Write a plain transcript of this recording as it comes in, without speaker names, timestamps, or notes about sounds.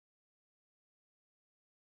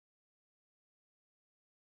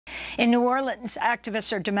In New Orleans,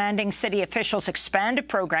 activists are demanding city officials expand a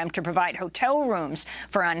program to provide hotel rooms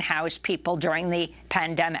for unhoused people during the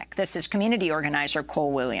pandemic. This is community organizer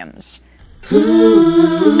Cole Williams.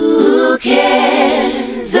 Who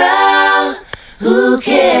cares? Oh, who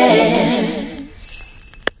cares?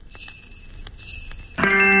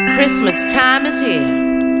 Christmas time is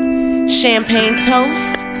here. Champagne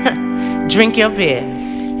toast, drink your beer.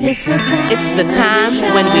 It's the time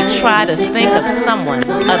when we try to think of someone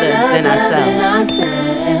other than ourselves.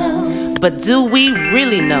 But do we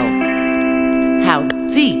really know how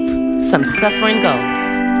deep some suffering goes?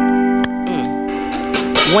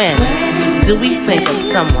 When do we think of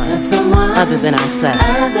someone other than ourselves?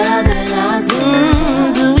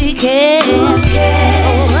 Do we care? Who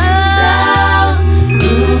cares?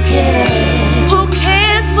 Who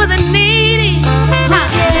cares for the needy? Who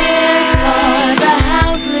cares for the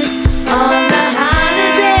houseless on the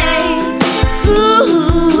holidays? Who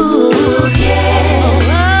cares?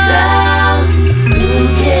 Who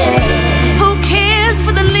cares? Who cares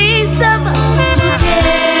for the least of us? Who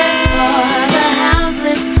cares for the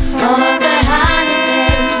houseless on the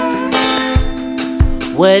holidays?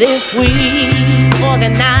 What if we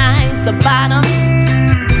organize the bottom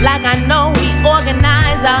like I know we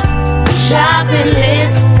organize our shopping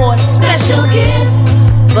list for special gifts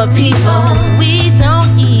for people we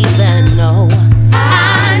don't even know?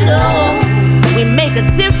 I know we make a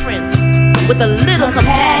difference with a little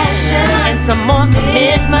compassion and some more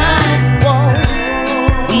commitment. Whoa.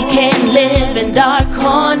 We can't live in dark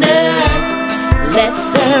corners. Let's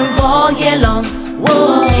serve all year long.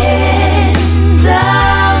 Whoa.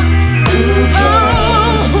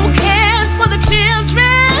 Who cares for the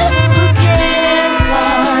children? Who cares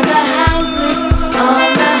for the houseless on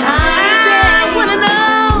the holidays?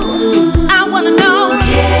 I wanna know.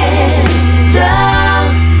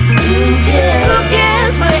 Who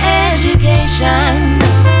cares for education?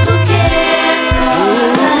 Who cares for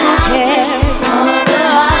the houseless on the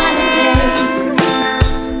holidays?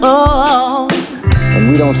 Oh. And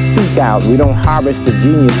we don't seek out, we don't harvest the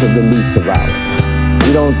genius of the least of ours.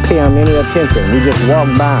 We don't pay them any attention. We just walk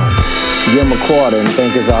by them, give them a quarter and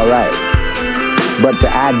think it's all right. But the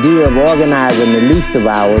idea of organizing the least of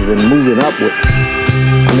ours and moving upwards,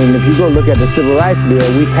 I mean, if you go look at the Civil Rights Bill,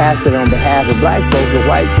 we passed it on behalf of black folks, but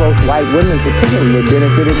white folks, white women particularly,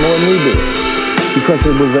 benefited more than we did because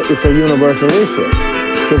it's a universal issue.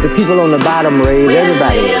 So if the people on the bottom raise,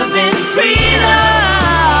 everybody We live in freedom.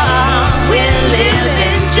 We live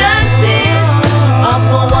in justice. All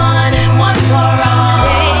for one and one for all.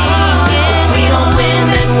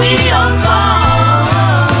 We all fall.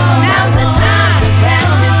 Now's the time to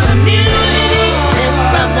practice community. And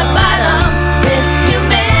from the bottom, this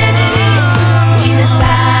humanity. We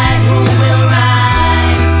decide who will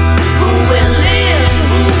ride, who will live,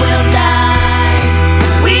 who will die.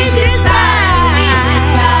 We decide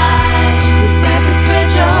to spread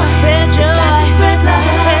joy, decide to spread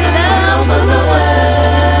love for the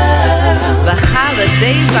world. The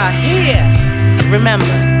holidays are here.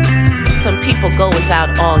 Remember, some people go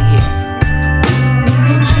without all year.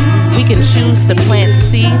 We can choose to plant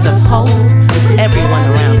seeds of hope with everyone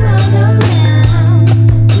around us.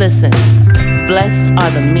 Listen, blessed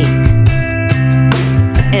are the meek,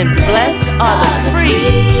 and blessed are the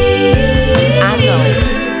free. I know,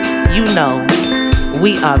 you know,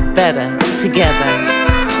 we are better together.